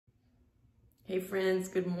Hey friends,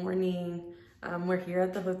 good morning. We're here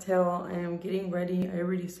at the hotel and I'm getting ready. I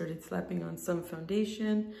already started slapping on some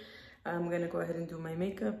foundation. I'm gonna go ahead and do my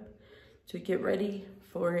makeup to get ready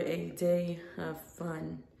for a day of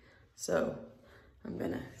fun. So I'm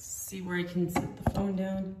gonna see where I can set the phone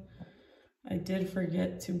down. I did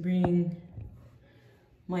forget to bring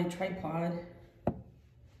my tripod.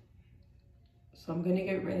 So I'm gonna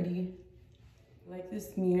get ready. I like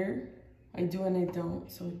this mirror. I do and I don't,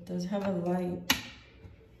 so it does have a light.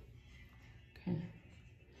 Okay.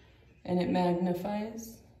 And it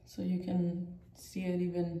magnifies, so you can see it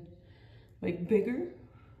even like bigger.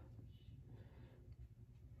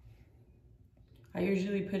 I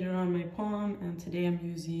usually put it on my palm, and today I'm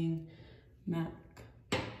using MAC.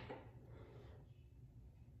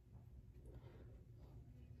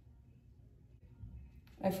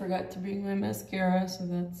 I forgot to bring my mascara, so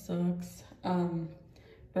that sucks.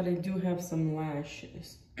 But I do have some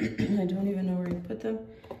lashes. I don't even know where to put them.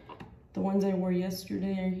 The ones I wore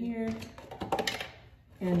yesterday are here.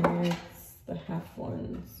 And it's the half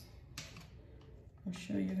ones. I'll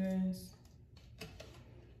show you guys.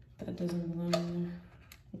 That doesn't belong in there.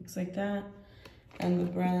 Looks like that. And the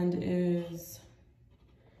brand is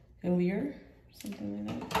Illier, something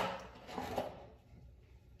like that.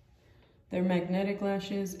 They're magnetic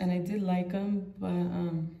lashes, and I did like them,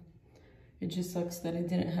 but it just sucks that I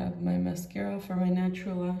didn't have my mascara for my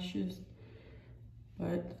natural lashes,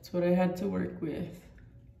 but that's what I had to work with.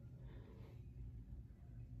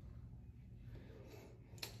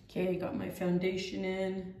 Okay, I got my foundation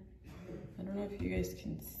in. I don't know if you guys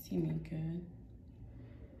can see me good.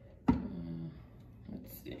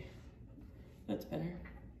 Let's see. That's better.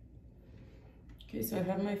 Okay, so I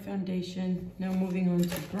have my foundation. Now moving on to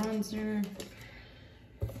bronzer.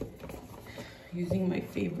 Using my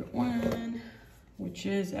favorite one, which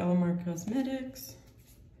is Alamar Cosmetics.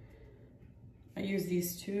 I use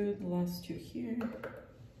these two, the last two here.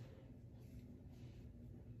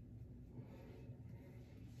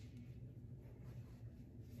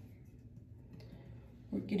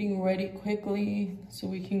 We're getting ready quickly so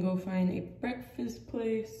we can go find a breakfast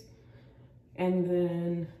place. And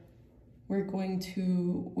then we're going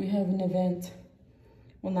to, we have an event.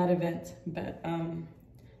 Well, not event, but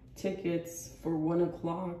tickets for 1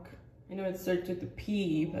 o'clock. I know it starts with a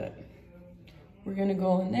P, but we're gonna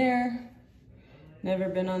go in there. Never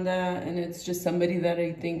been on that, and it's just somebody that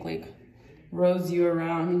I think like rows you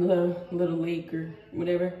around the little lake or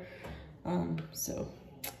whatever. So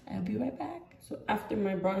I'll be right back. So after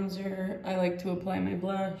my bronzer, I like to apply my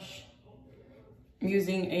blush. I'm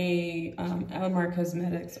using a Alamar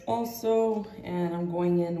Cosmetics also, and I'm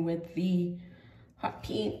going in with the hot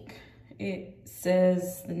pink. It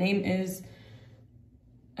says, the name is,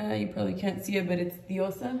 you probably can't see it, but it's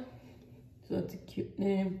Diosa. So it's a cute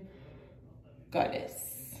name.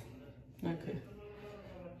 Goddess. Okay.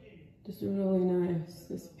 This is really nice,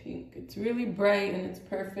 this pink. It's really bright and it's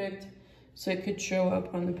perfect. So it could show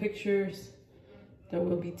up on the pictures that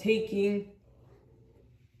we'll be taking.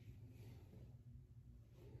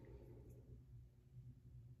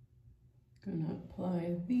 Gonna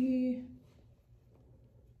apply the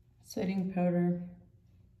setting powder.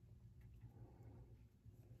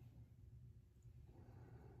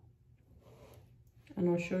 And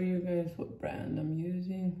I'll show you guys what brand I'm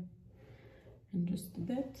using in just a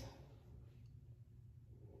bit.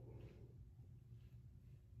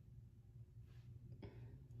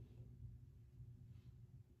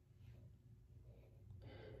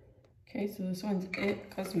 Okay, so this one's It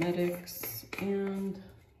Cosmetics, and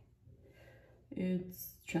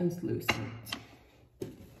it's translucent.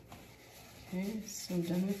 Okay, so I'm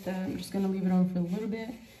done with that. I'm just gonna leave it on for a little bit,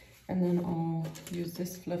 and then I'll use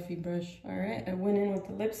this fluffy brush. All right, I went in with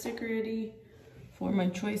the lipstick already. For my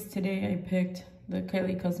choice today, I picked the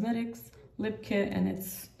Kylie Cosmetics lip kit, and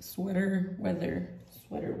it's Sweater Weather.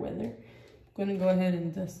 I'm gonna go ahead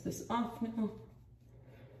and dust this off now.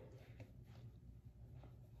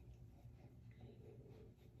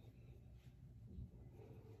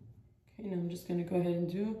 Okay, now I'm just gonna go ahead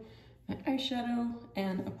and do my eyeshadow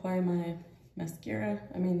and apply my mascara.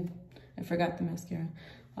 I forgot the mascara.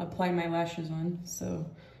 I'll apply my lashes on, so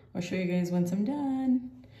I'll show you guys once I'm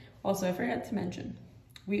done. Also, I forgot to mention,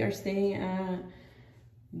 we are staying at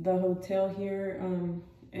the hotel here.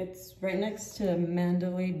 It's right next to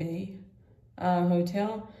Mandalay Bay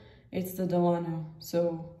Hotel. It's the Delano,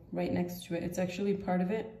 so right next to it. It's actually part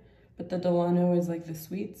of it, but the Delano is like the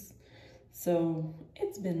suites. So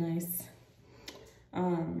it's been nice.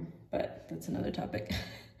 But that's another topic.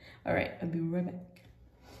 All right, I'll be right back.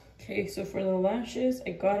 Okay, so for the lashes,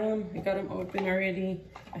 I got them open already.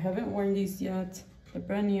 I haven't worn these yet. They're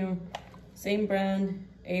brand new. same brand,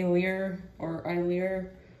 Alere or Ilere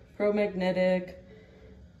Pro Magnetic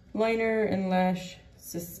Liner and Lash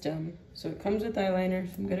System. So it comes with eyeliner,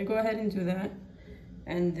 so I'm gonna go ahead and do that.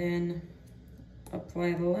 And then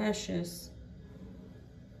apply the lashes.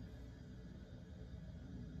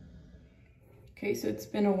 Okay, so it's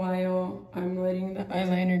been a while. I'm letting the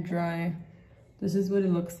eyeliner dry. This is what it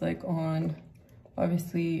looks like on.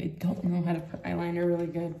 Obviously, I don't know how to put eyeliner really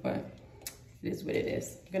good, but it is what it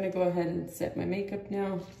is. I'm gonna go ahead and set my makeup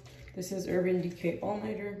now. This is Urban Decay All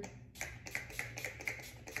Nighter.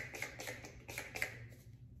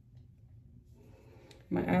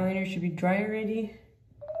 My eyeliner should be dry already.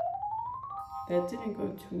 That didn't go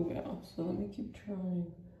too well, so let me keep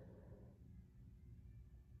trying.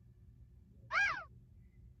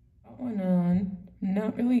 One on. I'm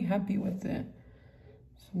not really happy with it,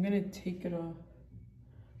 so I'm gonna take it off.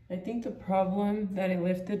 I think the problem that it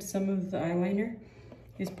lifted some of the eyeliner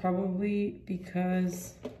is probably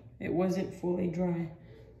because it wasn't fully dry,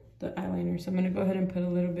 the eyeliner. So I'm gonna go ahead and put a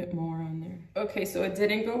little bit more on there. Okay, so it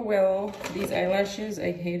didn't go well. These eyelashes,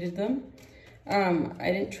 I hated them. I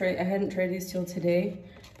hadn't tried these till today,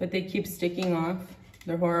 but they keep sticking off.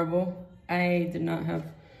 They're horrible. I did not have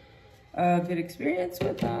a good experience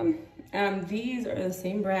with them. These are the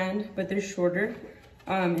same brand, but they're shorter.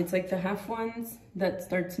 It's like the half ones that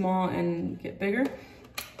start small and get bigger.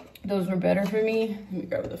 Those were better for me. Let me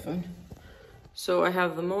grab the phone. So I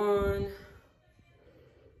have them on.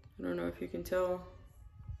 I don't know if you can tell.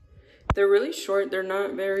 They're really short. They're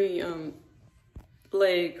not very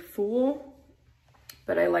like full,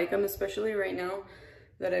 but I like them, especially right now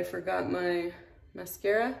that I forgot my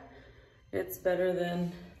mascara. It's better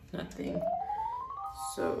than nothing.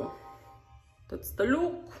 So that's the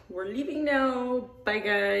look. We're leaving now. Bye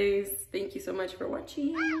guys. Thank you so much for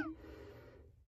watching.